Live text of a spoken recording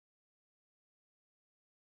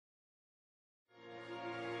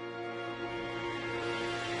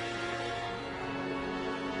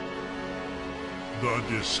The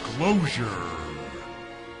Disclosure.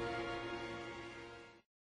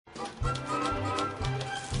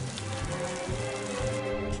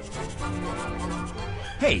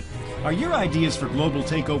 Hey, are your ideas for global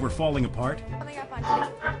takeover falling apart?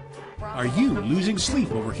 Are you losing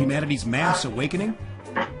sleep over humanity's mass awakening?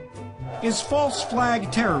 Is false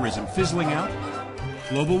flag terrorism fizzling out?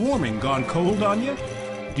 Global warming gone cold on you?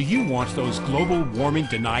 Do you want those global warming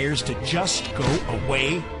deniers to just go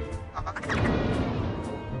away?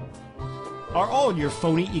 Are all your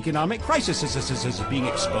phony economic crises being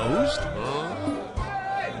exposed?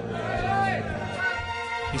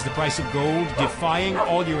 Is the price of gold defying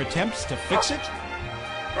all your attempts to fix it?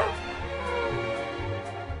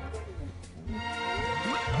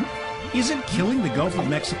 Isn't killing the Gulf of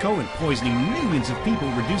Mexico and poisoning millions of people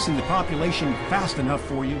reducing the population fast enough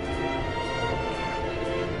for you?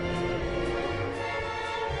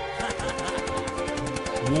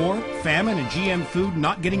 War, famine, and GM food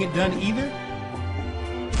not getting it done either?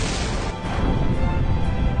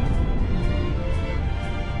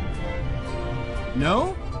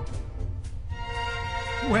 No?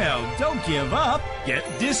 Well, don't give up. Get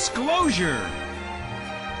disclosure.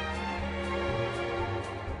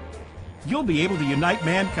 You'll be able to unite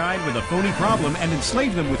mankind with a phony problem and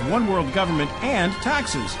enslave them with one world government and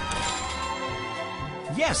taxes.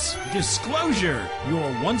 Yes, disclosure.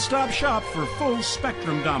 Your one-stop shop for full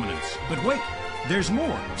spectrum dominance. But wait, there's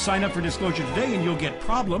more. Sign up for Disclosure today and you'll get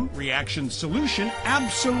problem, reaction, solution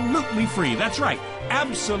absolutely free. That's right,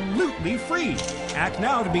 absolutely free. Act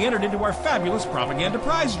now to be entered into our fabulous propaganda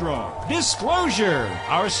prize draw. Disclosure.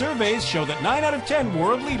 Our surveys show that 9 out of 10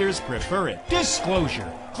 world leaders prefer it.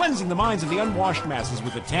 Disclosure. Cleansing the minds of the unwashed masses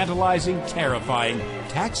with a tantalizing, terrifying,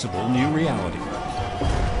 taxable new reality.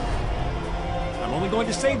 I'm only going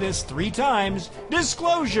to say this 3 times.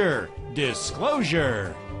 Disclosure!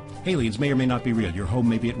 Disclosure! Aliens may or may not be real. Your home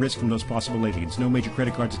may be at risk from those possible aliens. No major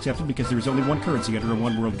credit cards accepted because there is only one currency under a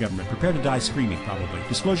one-world government. Prepare to die screaming, probably.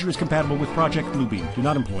 Disclosure is compatible with Project Bluebeam. Do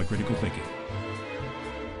not employ critical thinking.